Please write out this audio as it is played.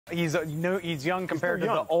He's young compared to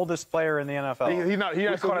the oldest player in the NFL. He's not.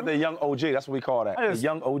 We call it the young OG. That's what we call that. The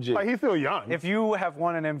young OG. Like, he's still young. If you have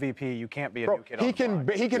won an MVP, you can't be a new kid. He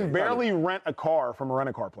can barely rent a car from a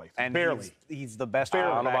rent-a-car place. And barely. He's the best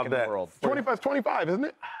quarterback in the world. 25, isn't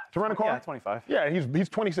it? To rent a car? Yeah, 25. Yeah, he's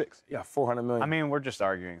 26. Yeah, $400 million. I mean, we're just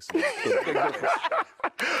arguing.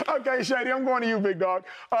 Okay, Shady, I'm going to you, big dog.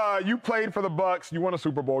 You played for the Bucs. You won a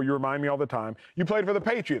Super Bowl. You remind me all the time. You played for the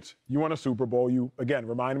Patriots. You won a Super Bowl. You, again,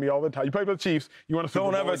 remind me all the time. You played for the Chiefs. You won a Super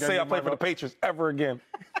Bowl. Don't ever say I played for the Patriots ever again.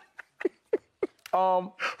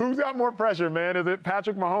 Who's got more pressure, man? Is it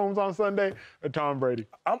Patrick Mahomes on Sunday or Tom Brady?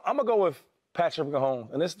 I'm going to go with Patrick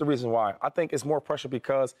Mahomes, and this is the reason why. I think it's more pressure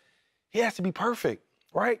because he has to be perfect,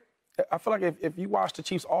 right? I feel like if you watch the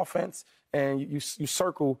Chiefs' offense and you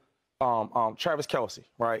circle Travis Kelce,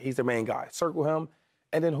 right? He's the main guy. Circle him,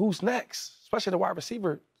 and then who's next? Especially the wide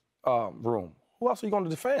receiver room. Who else are you going to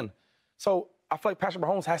defend? So I feel like Patrick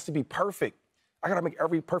Mahomes has to be perfect. I got to make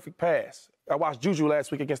every perfect pass. I watched Juju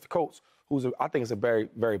last week against the Colts, I think is a very,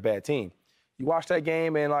 very bad team. You watch that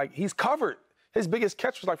game, and, like, he's covered. His biggest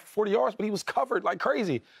catch was, like, for 40 yards, but he was covered like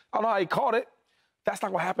crazy. I don't know how he caught it. That's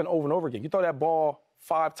not going to happen over and over again. You throw that ball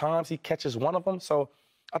 5 times, he catches one of them. So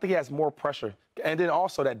I think he has more pressure. And then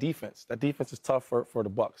also that defense. That defense is tough for the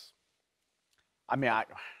Bucs. I mean,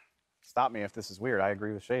 stop me if this is weird. I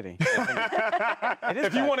agree with Shady.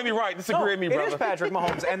 If you want to be right, disagree with me, brother. It is Patrick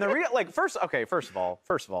Mahomes. And first of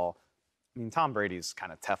all, I mean, Tom Brady's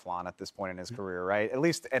kind of Teflon at this point in his career, right? At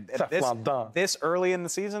least at this early in the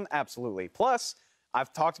season, absolutely. Plus,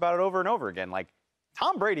 I've talked about it over and over again. Like,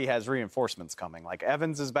 Tom Brady has reinforcements coming. Like,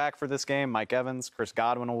 Evans is back for this game. Mike Evans, Chris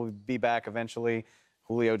Godwin will be back eventually.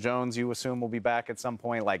 Julio Jones, you assume, will be back at some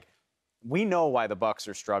point. Like, we know why the Bucs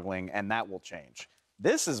are struggling, and that will change.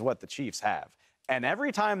 This is what the Chiefs have. And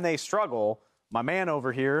every time they struggle, my man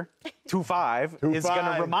over here, 2-5, is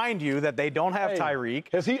going to remind you that they don't have Tyreek.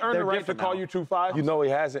 Has he earned the right to call you 2-5? You know he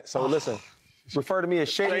hasn't. So listen. Refer to me as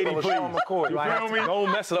Shady or LeSean McCoy. Don't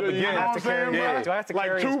mess it up again. Do I have to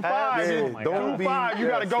carry his pads? Like 2-5. Don't be. You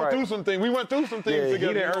got to go through some things. We went through some things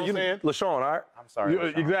together. LeSean, all right? I'm sorry.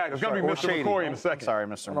 Exactly. It's going to be Mr. McCoy in a second. I'm sorry,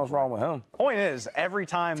 Mr. McCoy. What's wrong with him? Point is, every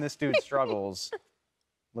time this dude struggles,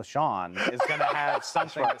 LeSean is going to have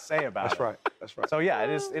something to say about it. That's right. So, yeah,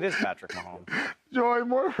 it is Patrick Mahomes. Joy,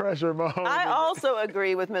 more pressure, Mahomes. I also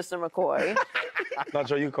agree with Mr. McCoy. No,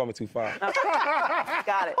 Joe, you can call me 2-5.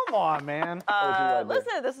 Got it. Come on, man.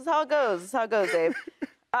 Listen, this is how it goes. This is how it goes, Dave.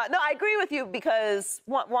 No, I agree with you because,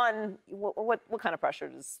 what kind of pressure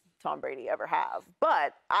does Tom Brady ever have?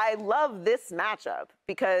 But I love this matchup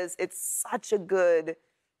because it's such a good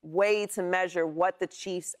way to measure what the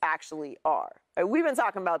Chiefs actually are. We've been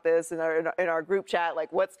talking about this in our group chat. Like,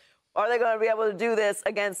 are they going to be able to do this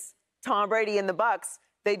against Tom Brady and the Bucs?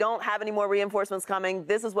 They don't have any more reinforcements coming.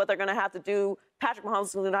 This is what they're going to have to do. Patrick Mahomes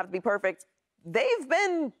is going to have to be perfect. They've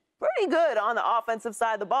been pretty good on the offensive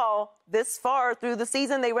side of the ball this far through the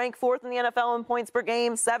season. They rank 4th in the NFL in points per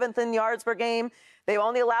game, 7th in yards per game. They've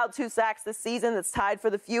only allowed 2 sacks this season. That's tied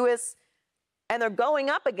for the fewest. And they're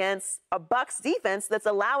going up against a Bucs defense that's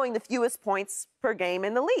allowing the fewest points per game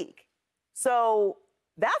in the league. So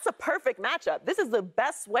that's a perfect matchup. This is the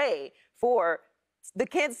best way for the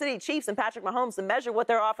Kansas City Chiefs and Patrick Mahomes to measure what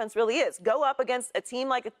their offense really is. Go up against a team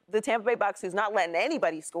like the Tampa Bay Bucs who's not letting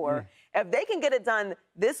anybody score. If they can get it done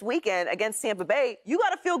this weekend against Tampa Bay, you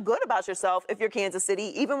got to feel good about yourself if you're Kansas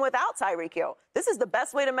City, even without Tyreek Hill. This is the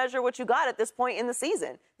best way to measure what you got at this point in the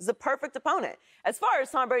season. This is a perfect opponent. As far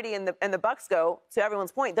as Tom Brady and the Bucs go, to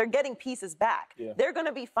everyone's point, they're getting pieces back. Yeah. They're going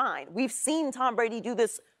to be fine. We've seen Tom Brady do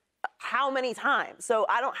this how many times? So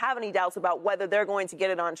I don't have any doubts about whether they're going to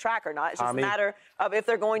get it on track or not. It's just a matter of if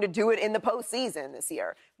they're going to do it in the postseason this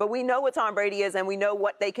year. But we know what Tom Brady is, and we know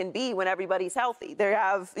what they can be when everybody's healthy. They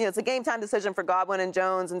have, it's a game-time decision for Godwin and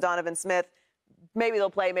Jones and Donovan Smith. Maybe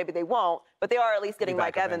they'll play, maybe they won't, but they are at least getting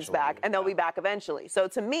Mike Evans back, and they'll be back eventually. So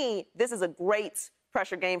to me, this is a great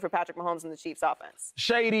pressure game for Patrick Mahomes and the Chiefs offense.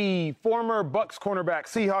 Shady, former Bucs cornerback,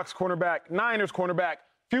 Seahawks cornerback, Niners cornerback,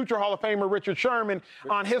 future Hall of Famer Richard Sherman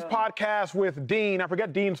on his podcast with Dean. I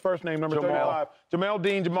forget Dean's first name, number 35. Jamal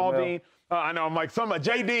Dean. I know, I'm like,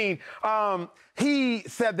 Jay Dean. He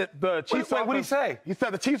said that the Chiefs what did he say? He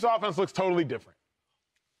said the Chiefs offense looks totally different.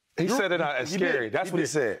 He said they're not as scary. That's what he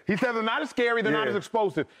said. He said they're not as scary, they're not as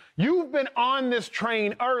explosive. You've been on this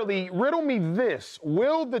train early. Riddle me this.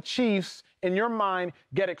 Will the Chiefs, in your mind,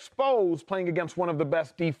 get exposed playing against one of the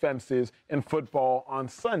best defenses in football on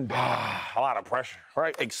Sunday? A lot of pressure,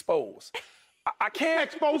 right? Exposed. I can't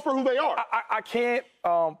expose for who they are. I can't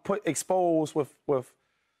put exposed with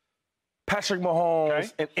Patrick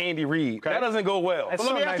Mahomes and Andy Reid. That doesn't go well. But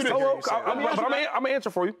let me ask you this. I'm going to answer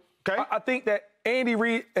for you. Okay. I think that Andy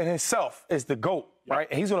Reid and himself is the GOAT, right?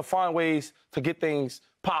 And he's going to find ways to get things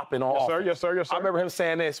popping on offense. Yes, sir. I remember him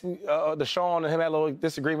saying this. Deshaun and him had a little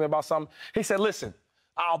disagreement about something. He said, listen,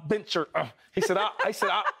 I'll bench your. He said, you can say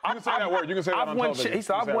that word. You can say that on television. He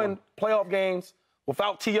said, I've won playoff games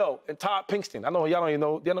without T.O. and Todd Pinkston. I know y'all don't even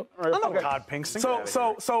know. You know? I know Todd Pinkston.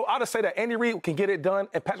 So I'll just say that Andy Reid can get it done,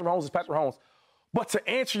 and Patrick Mahomes is Patrick Mahomes. But to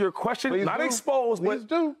answer your question, exposed, but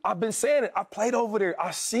I've been saying it. I played over there.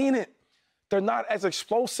 I've seen it. They're not as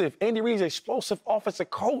explosive. Andy Reid's an explosive offensive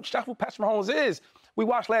coach. That's who Patrick Mahomes is. We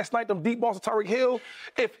watched last night them deep balls to Tyreek Hill.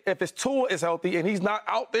 If his Tua is healthy and he's not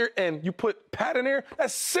out there and you put Pat in there,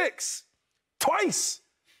 that's 6. Twice.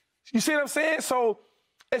 You see what I'm saying? So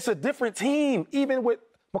it's a different team. Even with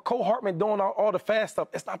McCoy Hartman doing all the fast stuff,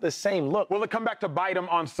 it's not the same look. Will it come back to bite them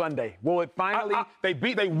on Sunday? Will it finally? They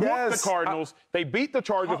whooped the Cardinals. They beat the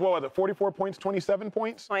Chargers. What was it? 44 points, 27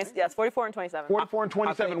 points? Yes, 44 and 27. 44 and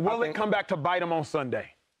 27. Will it come back to bite them on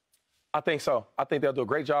Sunday? I think so. I think they'll do a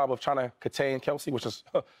great job of trying to contain Kelsey, which is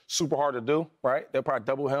super hard to do, right? They'll probably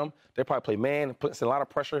double him. They'll probably play man and put a lot of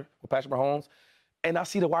pressure with Patrick Mahomes. And I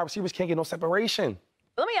see the wide receivers can't get no separation.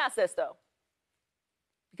 Let me ask this, though.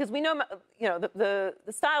 Because we know, the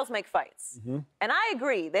styles make fights. Mm-hmm. And I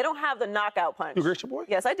agree. They don't have the knockout punch. You agree with your boy?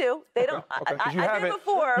 Yes, I do. They don't. Okay. I did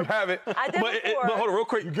before. You have it. I did before. But hold on real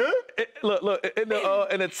quick. You good? Look, in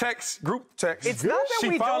the group text, it's not that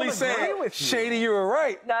she finally said, Shady, you were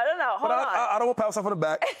right. No. Hold on. I don't want to pat myself on the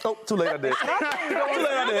back. Oh, too late I did.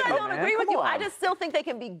 I don't agree with you. I just still think they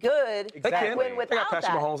can be good. They can. Win without they got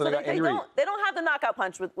Patrick Mahomes and they got Andy Reid. They don't have the knockout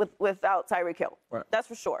punch without Tyreek Hill. Right. That's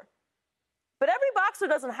for sure. But every boxer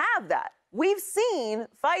doesn't have that. We've seen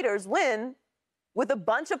fighters win with a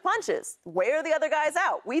bunch of punches, wear the other guys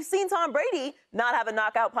out. We've seen Tom Brady not have a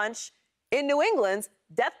knockout punch in New England's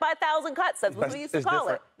death by 1,000 cuts. That's what we used to call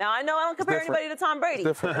it. Now, I know I don't compare anybody to Tom Brady,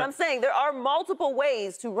 but I'm saying there are multiple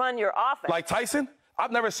ways to run your offense. Like Tyson?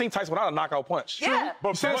 I've never seen Tyson without a knockout punch. Yeah.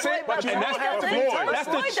 But Floyd does it.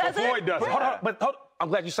 Floyd does it. But I'm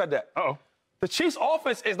glad you said that. Uh-oh. The Chiefs'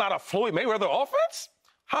 offense is not a Floyd Mayweather offense.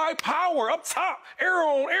 High power up top, air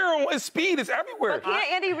on, and speed is everywhere. But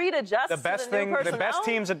can't Andy Reid adjust the best to the new personnel? The best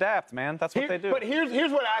teams adapt, man. That's what they do. But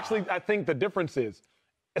here's what actually I think the difference is.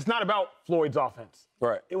 It's not about Floyd's offense.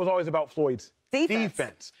 Right. It was always about Floyd's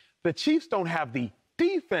defense. The Chiefs don't have the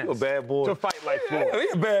defense to fight like Floyd.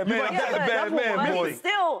 He's a bad man. Bad man, boy. He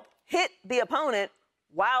still hit the opponent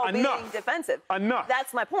while being defensive.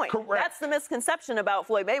 That's my point. Correct. That's the misconception about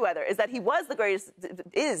Floyd Mayweather, is that he was the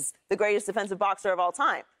greatest defensive boxer of all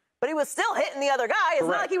time. But he was still hitting the other guy. It's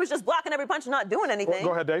not like he was just blocking every punch and not doing anything.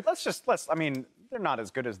 Go ahead, Dave. I mean, they're not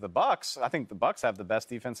as good as the Bucs. I think the Bucs have the best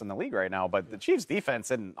defense in the league right now, but the Chiefs'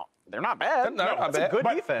 defense, and they're not bad. It's a good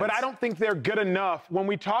defense. But I don't think they're good enough. When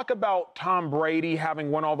we talk about Tom Brady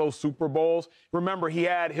having won all those Super Bowls, remember he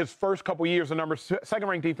had his first couple years the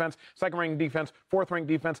second-ranked defense, fourth-ranked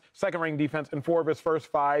defense, second-ranked defense in 4 of his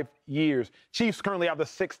first 5 years. Chiefs currently have the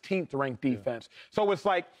 16th-ranked defense. So it's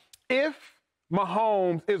like, if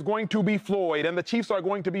Mahomes is going to be Floyd and the Chiefs are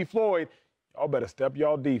going to be Floyd, y'all better step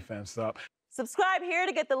y'all defense up. Subscribe here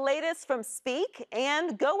to get the latest from Speak,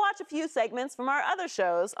 and go watch a few segments from our other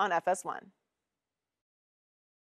shows on FS1.